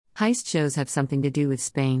Heist shows have something to do with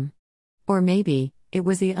Spain. Or maybe, it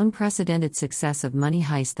was the unprecedented success of Money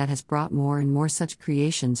Heist that has brought more and more such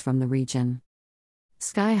creations from the region.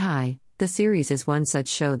 Sky High, the series, is one such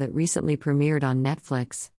show that recently premiered on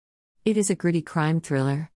Netflix. It is a gritty crime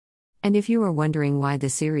thriller. And if you are wondering why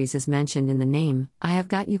the series is mentioned in the name, I have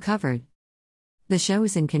got you covered. The show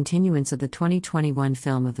is in continuance of the 2021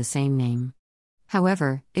 film of the same name.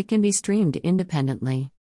 However, it can be streamed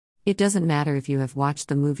independently. It doesn't matter if you have watched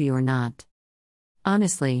the movie or not.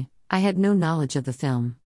 Honestly, I had no knowledge of the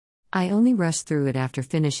film. I only rushed through it after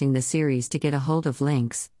finishing the series to get a hold of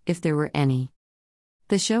links, if there were any.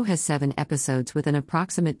 The show has 7 episodes with an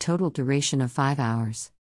approximate total duration of 5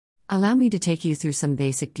 hours. Allow me to take you through some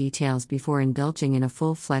basic details before indulging in a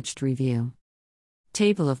full-fledged review.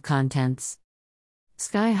 Table of Contents.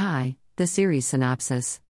 Sky High, the series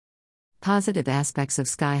synopsis. Positive aspects of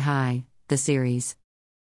Sky High, the series.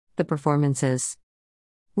 The performances.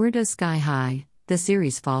 Where does Sky High, the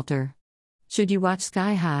series, falter? Should you watch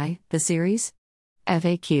Sky High, the series?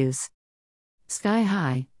 FAQs. Sky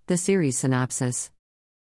High, the series synopsis.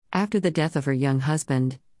 After the death of her young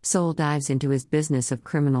husband, Sol dives into his business of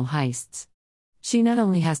criminal heists. She not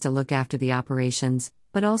only has to look after the operations,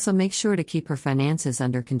 but also make sure to keep her finances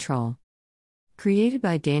under control. Created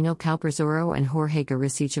by Daniel Calperzoro and Jorge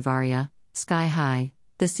Garcia, Sky High,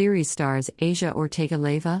 the series stars Asia Ortega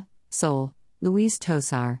Leyva, Sol, Luis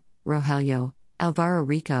Tosar, Rogelio, Alvaro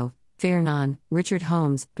Rico, Fernan, Richard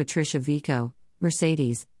Holmes, Patricia Vico,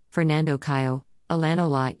 Mercedes, Fernando Cayo, Alana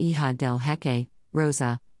La Hija del Jeque,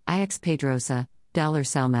 Rosa, Ix Pedrosa, Dollar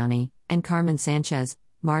Salmani, and Carmen Sanchez,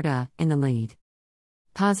 Marta, in the lead.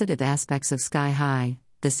 Positive aspects of Sky High,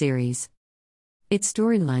 the series. Its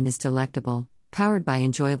storyline is delectable, powered by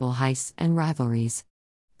enjoyable heists and rivalries.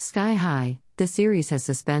 Sky High, the series has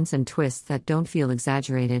suspense and twists that don't feel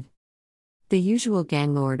exaggerated. The usual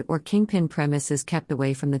ganglord or kingpin premise is kept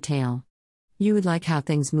away from the tale. You would like how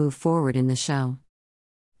things move forward in the show.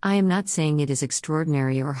 I am not saying it is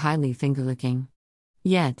extraordinary or highly finger-licking.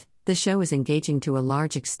 Yet, the show is engaging to a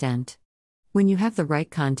large extent. When you have the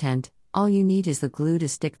right content, all you need is the glue to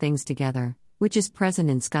stick things together, which is present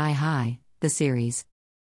in Sky High, the series.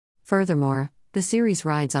 Furthermore, the series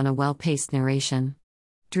rides on a well-paced narration.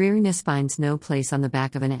 Dreariness finds no place on the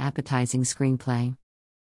back of an appetizing screenplay.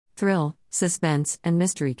 Thrill, suspense, and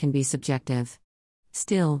mystery can be subjective.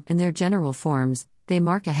 Still, in their general forms, they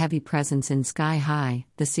mark a heavy presence in Sky High,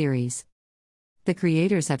 the series. The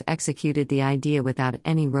creators have executed the idea without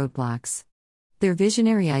any roadblocks. Their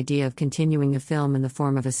visionary idea of continuing a film in the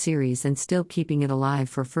form of a series and still keeping it alive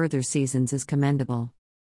for further seasons is commendable.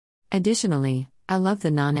 Additionally, I love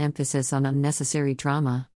the non-emphasis on unnecessary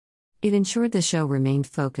drama. It ensured the show remained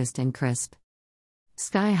focused and crisp.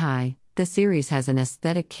 Sky High, the series has an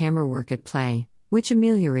aesthetic camera work at play, which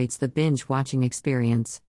ameliorates the binge-watching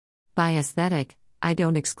experience. By aesthetic, I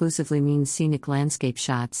don't exclusively mean scenic landscape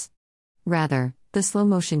shots. Rather, the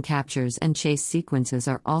slow-motion captures and chase sequences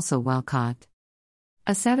are also well caught.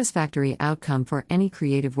 A satisfactory outcome for any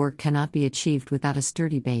creative work cannot be achieved without a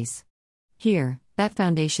sturdy base. Here, that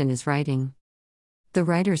foundation is writing. The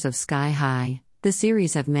writers of Sky High, the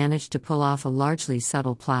series, have managed to pull off a largely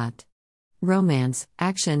subtle plot. Romance,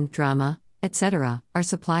 action, drama, etc., are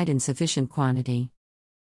supplied in sufficient quantity.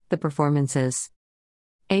 The performances.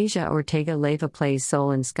 Asia Ortega Leyva plays Sol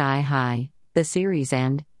in Sky High, the series,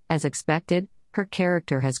 and, as expected, her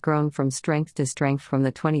character has grown from strength to strength from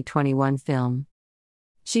the 2021 film.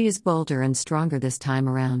 She is bolder and stronger this time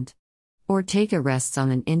around. Ortega rests on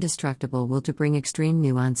an indestructible will to bring extreme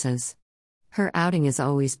nuances. Her outing is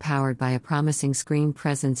always powered by a promising screen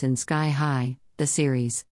presence in Sky High, the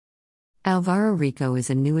series. Alvaro Rico is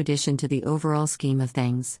a new addition to the overall scheme of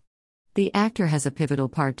things. The actor has a pivotal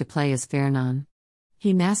part to play as Fernan.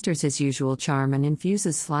 He masters his usual charm and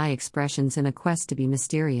infuses sly expressions in a quest to be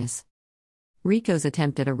mysterious. Rico's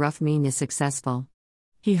attempt at a rough mean is successful.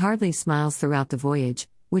 He hardly smiles throughout the voyage,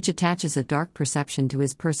 which attaches a dark perception to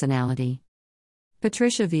his personality.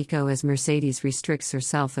 Patricia Vico as Mercedes restricts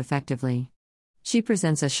herself effectively. She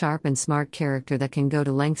presents a sharp and smart character that can go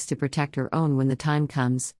to lengths to protect her own when the time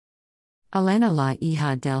comes. Alana La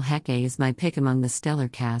Hija del Jeque is my pick among the stellar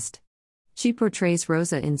cast. She portrays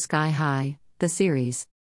Rosa in Sky High, the series.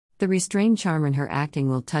 The restrained charm in her acting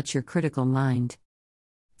will touch your critical mind.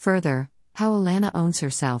 Further, how Alana owns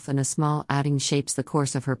herself in a small outing shapes the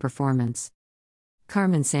course of her performance.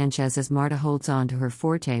 Carmen Sanchez as Marta holds on to her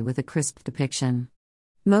forte with a crisp depiction.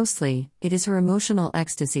 Mostly, it is her emotional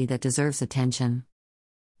ecstasy that deserves attention.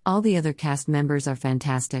 All the other cast members are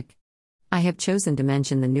fantastic. I have chosen to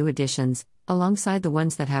mention the new additions, alongside the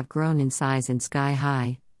ones that have grown in size in Sky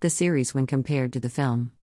High, the series, when compared to the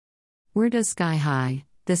film. Where does Sky High,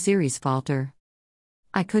 the series, falter?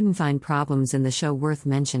 I couldn't find problems in the show worth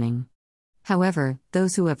mentioning. However,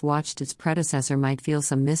 those who have watched its predecessor might feel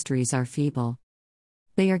some mysteries are feeble.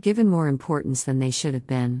 They are given more importance than they should have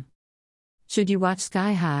been. Should you watch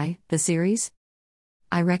Sky High, the series?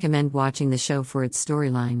 I recommend watching the show for its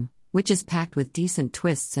storyline, which is packed with decent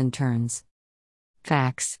twists and turns.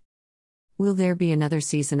 Facts. Will there be another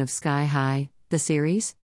season of Sky High, the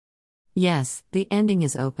series? Yes, the ending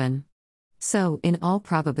is open. So, in all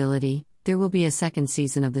probability, there will be a second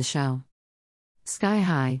season of the show. Sky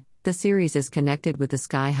High, the series, is connected with the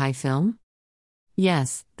Sky High film?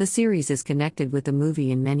 Yes, the series is connected with the movie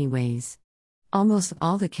in many ways. Almost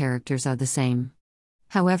all the characters are the same.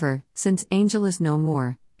 However, since Angel is no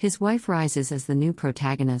more, his wife rises as the new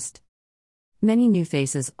protagonist. Many new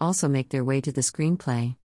faces also make their way to the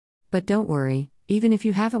screenplay. But don't worry, even if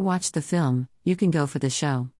you haven't watched the film, you can go for the show.